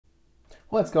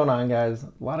What's going on, guys?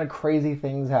 A lot of crazy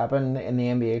things happened in the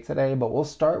NBA today, but we'll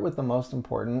start with the most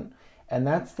important, and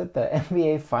that's that the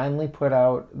NBA finally put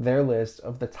out their list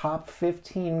of the top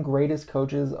 15 greatest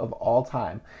coaches of all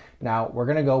time. Now, we're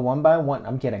going to go one by one.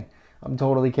 I'm kidding. I'm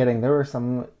totally kidding. There were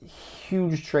some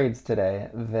huge trades today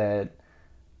that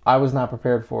I was not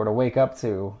prepared for to wake up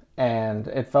to, and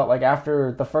it felt like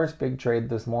after the first big trade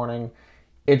this morning,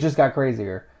 it just got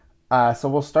crazier. So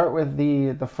we'll start with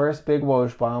the first big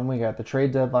Woj bomb. We got the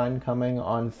trade deadline coming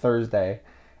on Thursday,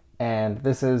 and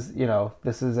this is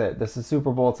it. This is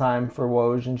Super Bowl time for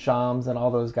Woj and Shams and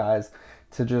all those guys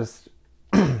to just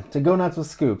to go nuts with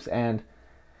scoops. And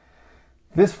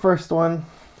this first one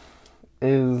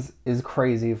is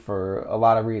crazy for a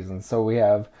lot of reasons. So we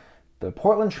have the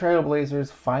Portland Trail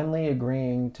Blazers finally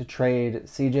agreeing to trade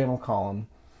CJ McCollum,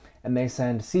 and they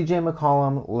send CJ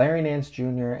McCollum, Larry Nance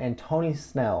Jr., and Tony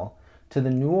Snell to the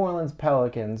New Orleans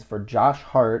Pelicans for Josh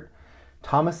Hart,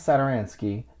 Thomas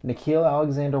Satoransky, Nickeil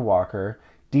Alexander-Walker,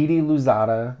 Didi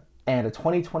Louzada, and a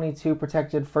 2022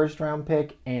 protected first-round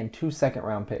pick and 2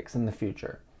 second-round picks in the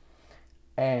future.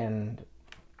 And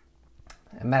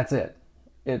that's it.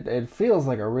 It feels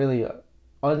like a really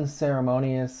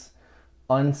unceremonious,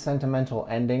 unsentimental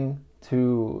ending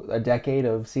to a decade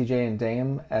of CJ and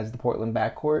Dame as the Portland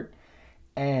backcourt,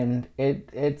 and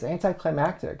it's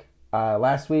anticlimactic.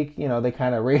 Last week, they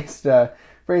kind of raised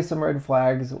some red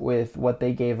flags with what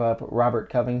they gave up Robert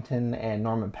Covington and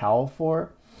Norman Powell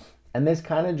for, and this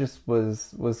kind of just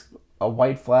was a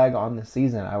white flag on the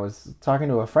season. I was talking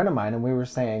to a friend of mine, and we were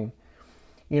saying,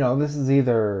 this is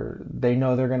either they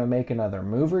know they're going to make another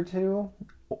move or two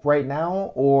right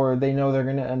now, or they know they're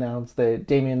going to announce that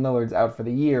Damian Lillard's out for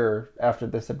the year after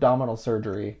this abdominal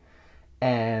surgery,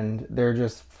 and they're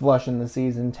just flushing the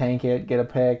season, tank it, get a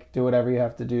pick, do whatever you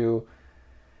have to do,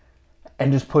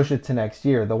 and just push it to next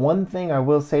year. The one thing I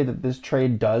will say that this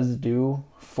trade does do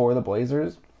for the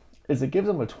Blazers is it gives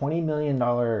them a $20 million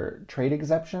trade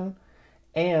exception,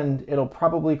 and it'll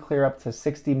probably clear up to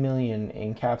 $60 million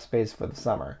in cap space for the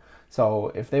summer.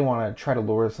 So if they want to try to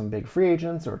lure some big free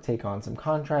agents or take on some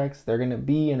contracts, they're going to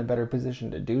be in a better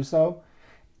position to do so.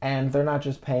 And they're not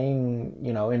just paying,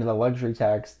 into the luxury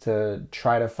tax to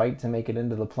try to fight to make it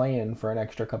into the play-in for an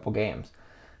extra couple games.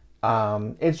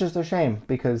 It's just a shame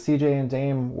because CJ and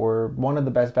Dame were one of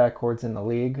the best backcourts in the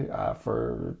league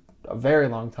for a very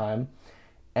long time.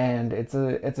 And it's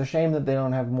a shame that they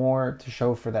don't have more to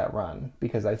show for that run,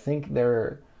 because I think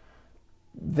their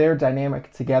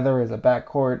dynamic together as a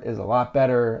backcourt is a lot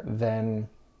better than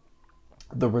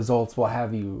the results will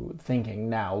have you thinking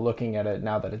now, looking at it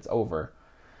now that it's over.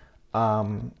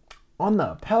 On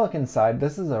the Pelican side,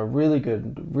 this is a really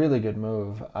good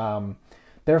move.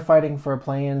 They're fighting for a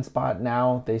play-in spot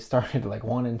now. They started like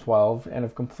 1-12 and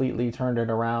have completely turned it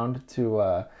around to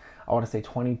I want to say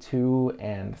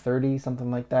 22-30,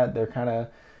 something like that. They're kind of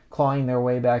clawing their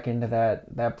way back into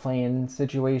that play-in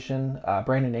situation.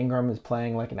 Brandon Ingram is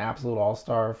playing like an absolute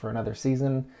all-star for another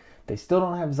season. They still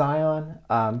don't have Zion.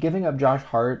 Giving up Josh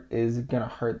Hart is going to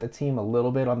hurt the team a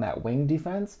little bit on that wing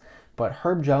defense. But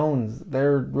Herb Jones,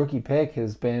 their rookie pick,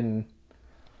 has been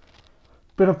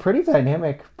a pretty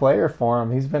dynamic player for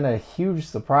him. He's been a huge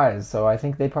surprise. So I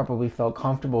think they probably felt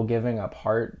comfortable giving up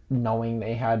Hart knowing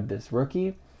they had this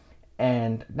rookie.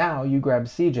 And now you grab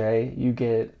CJ, you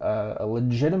get a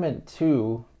legitimate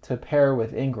 2 to pair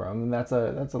with Ingram. And that's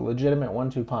a legitimate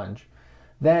 1-2 punch.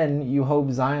 Then you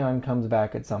hope Zion comes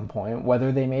back at some point.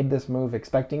 Whether they made this move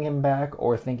expecting him back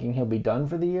or thinking he'll be done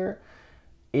for the year,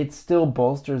 it still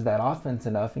bolsters that offense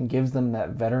enough and gives them that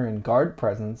veteran guard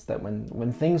presence that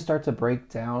when things start to break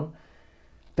down,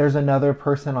 there's another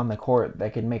person on the court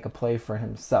that can make a play for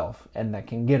himself and that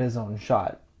can get his own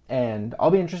shot. And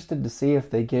I'll be interested to see if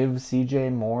they give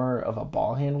CJ more of a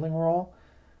ball handling role,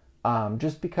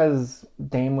 just because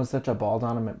Dame was such a ball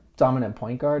dominant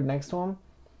point guard next to him.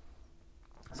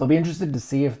 So I'll be interested to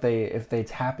see if they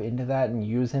tap into that and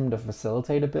use him to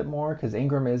facilitate a bit more, because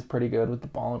Ingram is pretty good with the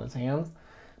ball in his hands.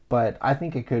 But I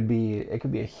think it could be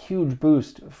a huge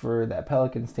boost for that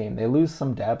Pelicans team. They lose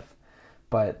some depth,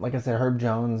 but like I said, Herb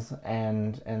Jones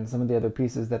and some of the other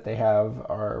pieces that they have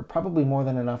are probably more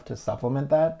than enough to supplement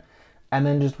that. And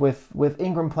then just with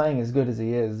Ingram playing as good as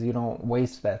he is, you don't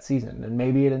waste that season. And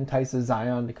maybe it entices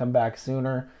Zion to come back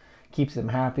sooner, keeps him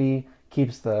happy,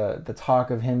 keeps the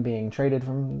talk of him being traded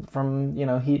from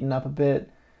heating up a bit.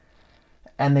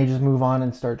 And they just move on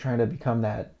and start trying to become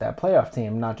that playoff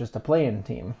team, not just a play-in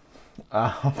team.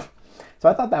 So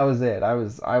I thought that was it. I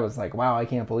was like, wow, I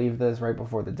can't believe this right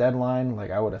before the deadline.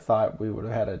 Like, I would have thought we would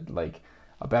have had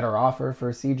a better offer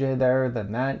for CJ there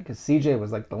than that, because CJ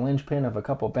was like the linchpin of a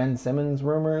couple Ben Simmons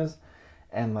rumors,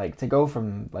 And like to go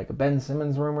from like a Ben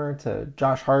Simmons rumor to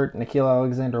Josh Hart, Nickeil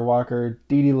Alexander-Walker,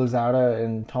 Didi Louzada,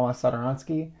 and Tomas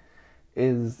Satoransky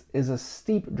is a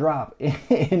steep drop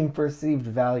in perceived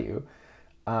value.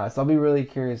 So I'll be really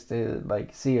curious to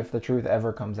like see if the truth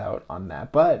ever comes out on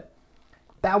that. But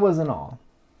that wasn't all.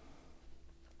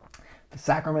 The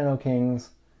Sacramento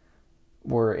Kings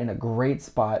were in a great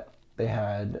spot. They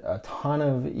had a ton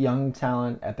of young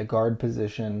talent at the guard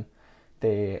position.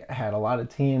 They had a lot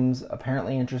of teams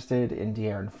apparently interested in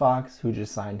De'Aaron Fox, who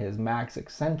just signed his max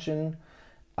extension.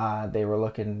 They were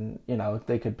looking,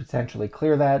 they could potentially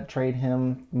clear that, trade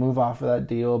him, move off of that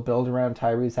deal, build around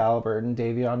Tyrese Haliburton,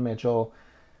 Davion Mitchell.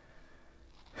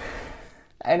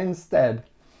 And instead,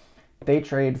 they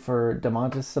trade for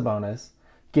Domantas Sabonis,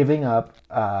 giving up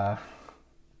Tyrese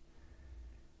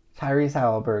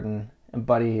Haliburton and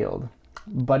Buddy Hield.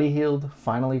 Buddy Hield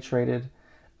finally traded.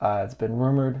 It's been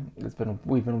rumored.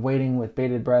 We've been waiting with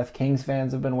bated breath. Kings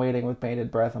fans have been waiting with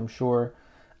bated breath, I'm sure.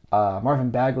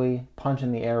 Marvin Bagley, punch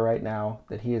in the air right now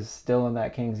that he is still in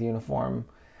that Kings uniform.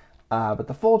 But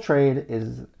the full trade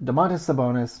is Domantas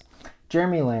Sabonis,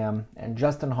 Jeremy Lamb, and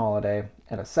Justin Holiday,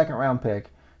 and a second-round pick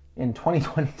in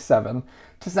 2027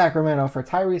 to Sacramento for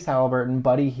Tyrese Haliburton,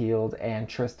 Buddy Hield, and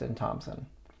Tristan Thompson.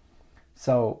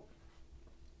 So,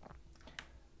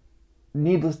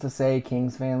 needless to say,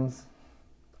 Kings fans,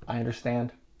 I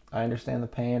understand. I understand the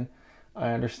pain.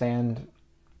 I understand.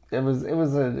 It was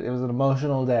an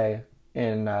emotional day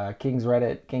in Kings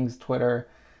Reddit, Kings Twitter,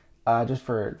 just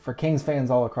for Kings fans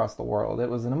all across the world. It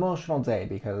was an emotional day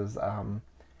because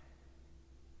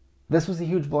this was a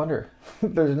huge blunder.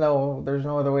 There's no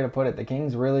other way to put it. The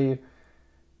Kings really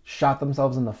shot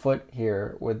themselves in the foot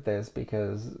here with this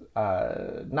because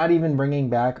not even bringing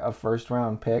back a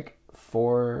first-round pick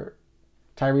for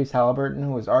Tyrese Haliburton,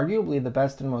 who was arguably the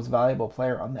best and most valuable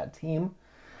player on that team,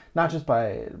 not just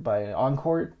by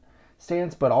on-court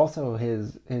stance, but also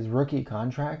his rookie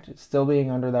contract, still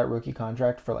being under that rookie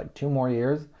contract for like 2 more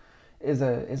years, is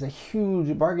a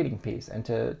huge bargaining piece. And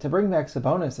to bring back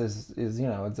Sabonis is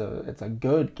it's a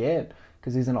good get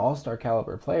because he's an all-star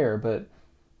caliber player, but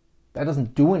that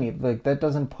doesn't do anything. Like, that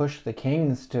doesn't push the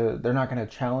Kings to. They're not going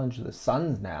to challenge the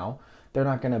Suns now. They're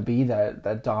not going to be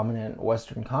that dominant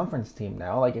Western Conference team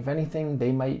now. Like, if anything,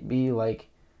 they might be like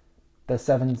the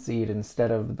 7 seed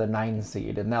instead of the 9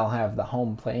 seed, and they'll have the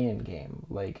home play-in game.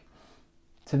 Like,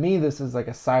 to me, this is like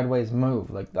a sideways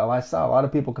move. Like, I saw a lot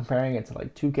of people comparing it to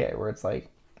like 2K, where it's like,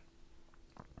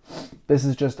 this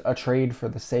is just a trade for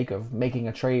the sake of making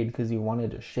a trade because you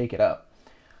wanted to shake it up.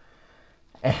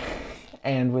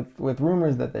 And with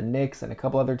rumors that the Knicks and a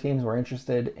couple other teams were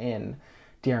interested in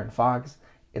De'Aaron Fox,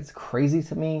 it's crazy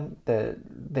to me that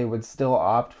they would still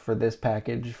opt for this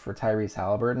package for Tyrese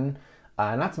Haliburton.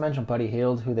 Not to mention Buddy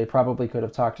Hield, who they probably could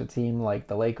have talked a team like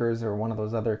the Lakers or one of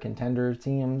those other contender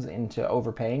teams into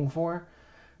overpaying for.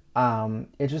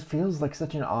 It just feels like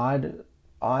such an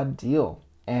odd deal.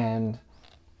 And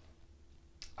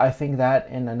I think that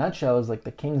in a nutshell is like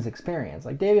the Kings' experience.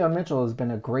 Like, Davion Mitchell has been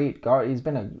a great guard. He's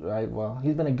been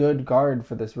a good guard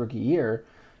for this rookie year,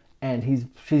 and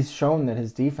he's shown that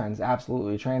his defense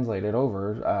absolutely translated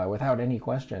over without any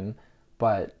question.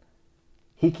 But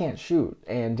he can't shoot,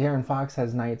 and De'Aaron Fox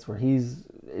has nights where he's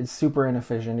super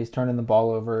inefficient. He's turning the ball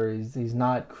over. He's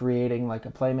not creating like a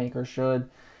playmaker should.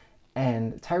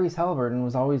 And Tyrese Haliburton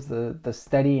was always the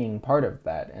steadying part of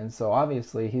that. And so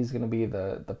obviously he's going to be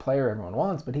the player everyone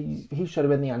wants, but he should have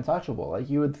been the untouchable. Like,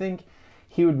 you would think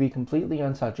he would be completely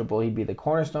untouchable. He'd be the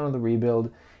cornerstone of the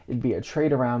rebuild. It'd be a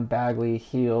trade around Bagley,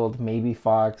 Hield, maybe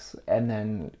Fox, and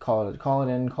then call it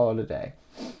a day.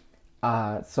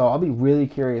 So I'll be really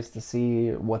curious to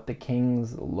see what the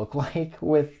Kings look like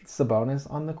with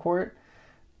Sabonis on the court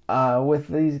with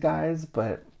these guys,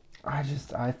 but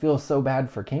I feel so bad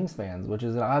for Kings fans, which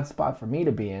is an odd spot for me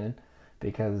to be in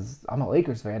because I'm a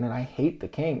Lakers fan and I hate the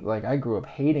Kings. Like, I grew up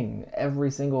hating every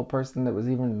single person that was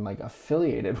even like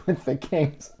affiliated with the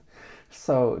Kings.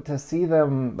 So to see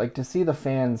them, like, to see the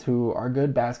fans who are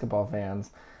good basketball fans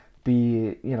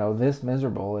be, this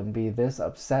miserable and be this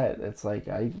upset, it's like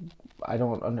I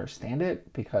don't understand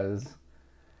it because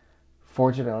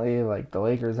fortunately, like, the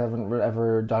Lakers haven't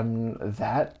ever done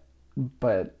that,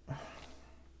 but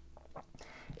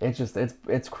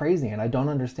it's crazy, and I don't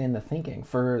understand the thinking.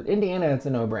 For Indiana, it's a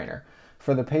no-brainer.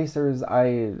 For the Pacers,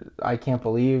 I can't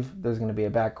believe there's going to be a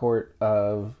backcourt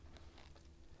of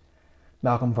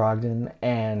Malcolm Brogdon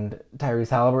and Tyrese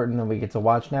Haliburton that we get to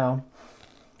watch now.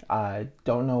 I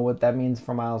don't know what that means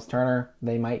for Miles Turner.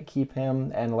 They might keep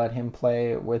him and let him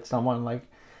play with someone like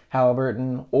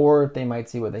Haliburton, or they might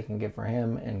see what they can get for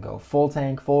him and go full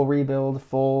tank, full rebuild,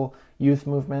 full youth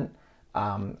movement.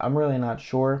 I'm really not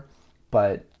sure,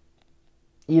 but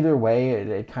either way,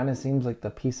 it kind of seems like the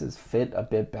pieces fit a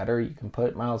bit better. You can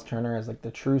put Miles Turner as like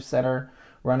the true center,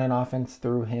 run an offense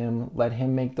through him, let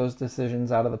him make those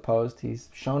decisions out of the post. He's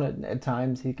shown it at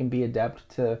times he can be adept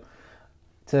to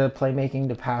playmaking,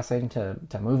 to passing, to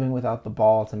moving without the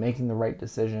ball, to making the right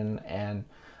decision. And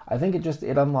I think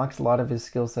it unlocks a lot of his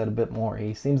skill set a bit more.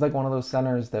 He seems like one of those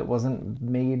centers that wasn't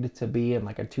made to be in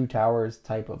like a two towers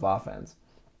type of offense.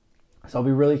 So I'll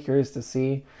be really curious to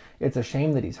see. It's a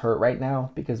shame that he's hurt right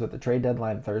now, because with the trade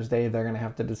deadline Thursday, they're going to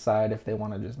have to decide if they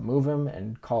want to just move him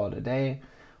and call it a day,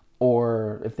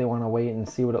 or if they want to wait and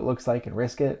see what it looks like and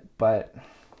risk it. But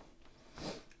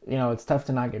it's tough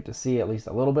to not get to see at least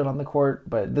a little bit on the court.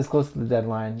 But this close to the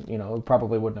deadline, it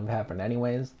probably wouldn't have happened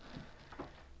anyways.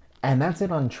 And that's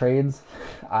it on trades.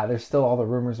 There's still all the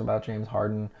rumors about James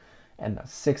Harden and the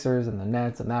Sixers and the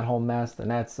Nets and that whole mess. The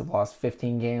Nets have lost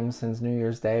 15 games since New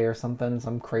Year's Day or something,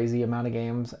 some crazy amount of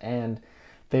games. And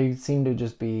they seem to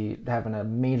just be having a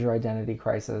major identity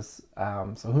crisis.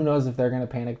 So who knows if they're going to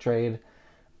panic trade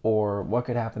or what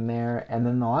could happen there. And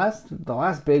then the last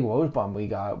big Woj bomb we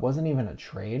got wasn't even a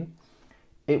trade.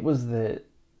 It was that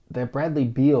Bradley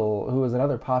Beal, who was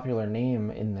another popular name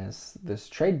in this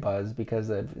trade buzz because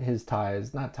of his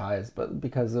ties, not ties, but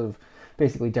because of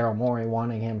basically Daryl Morey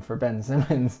wanting him for Ben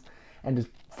Simmons and just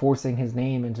forcing his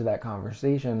name into that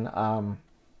conversation.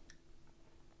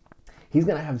 He's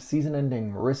going to have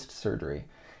season-ending wrist surgery.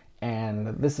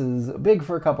 And this is big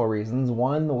for a couple of reasons.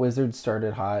 One, the Wizards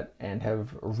started hot and have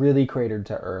really cratered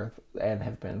to earth and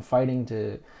have been fighting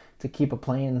to keep a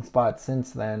play-in spot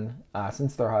since then,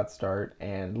 since their hot start.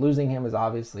 And losing him is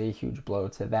obviously a huge blow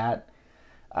to that.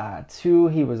 Two,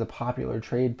 he was a popular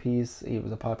trade piece. He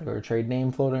was a popular trade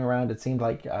name floating around. It seemed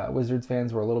like Wizards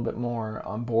fans were a little bit more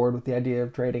on board with the idea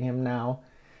of trading him now.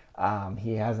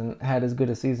 He hasn't had as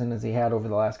good a season as he had over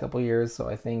the last couple of years, so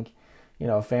I think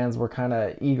fans were kind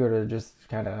of eager to just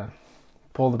kind of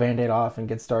pull the Band-Aid off and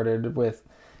get started with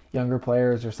younger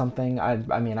players or something. I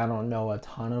mean, I don't know a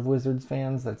ton of Wizards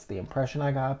fans. That's the impression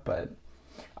I got, but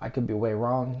I could be way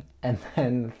wrong. And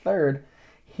then third,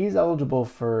 he's eligible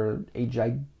for a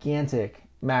gigantic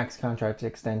max contract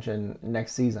extension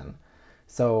next season.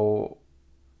 So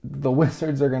the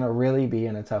Wizards are going to really be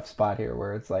in a tough spot here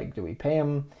where it's like, do we pay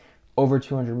him over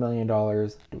 $200 million?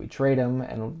 Do we trade him?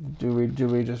 And do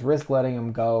we just risk letting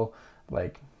him go?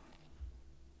 Like,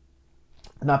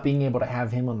 not being able to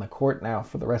have him on the court now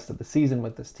for the rest of the season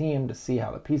with this team to see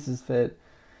how the pieces fit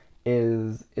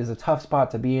is a tough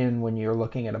spot to be in when you're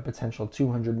looking at a potential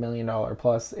 $200 million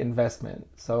plus investment.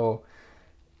 So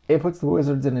it puts the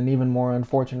Wizards in an even more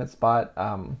unfortunate spot.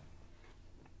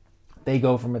 They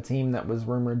go from a team that was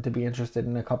rumored to be interested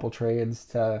in a couple trades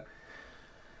to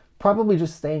probably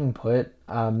just staying put.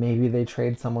 Maybe they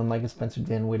trade someone like a Spencer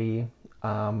Dinwiddie,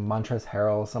 Montrezl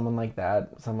Harrell, someone like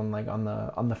that, someone like on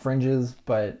the fringes.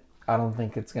 But I don't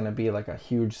think it's going to be like a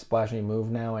huge splashy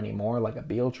move now anymore, like a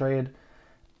Beal trade.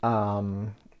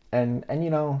 And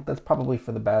that's probably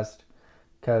for the best,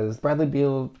 because Bradley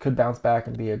Beal could bounce back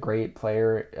and be a great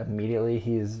player immediately.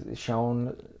 He's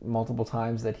shown multiple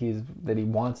times that he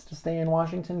wants to stay in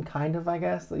Washington, kind of, I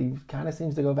guess. He kind of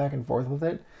seems to go back and forth with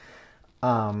it.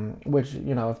 Which,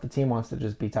 if the team wants to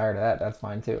just be tired of that, that's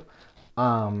fine too.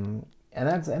 And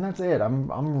that's it.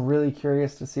 I'm really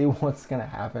curious to see what's gonna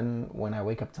happen when I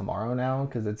wake up tomorrow now,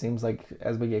 because it seems like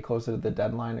as we get closer to the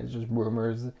deadline, it's just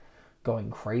rumors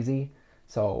going crazy.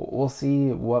 So we'll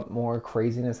see what more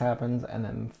craziness happens, and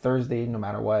then Thursday, no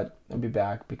matter what, I'll be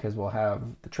back because we'll have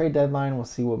the trade deadline. We'll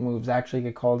see what moves actually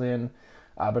get called in.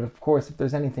 But of course, if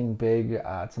there's anything big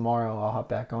tomorrow, I'll hop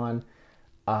back on.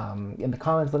 In the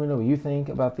comments, let me know what you think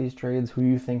about these trades, who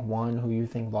you think won, who you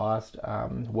think lost,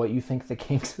 what you think the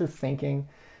Kings are thinking.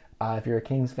 If you're a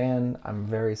Kings fan, I'm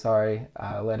very sorry.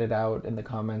 Let it out in the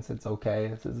comments. It's okay.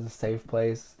 This is a safe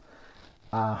place.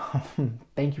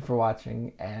 Thank you for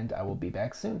watching, and I will be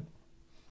back soon.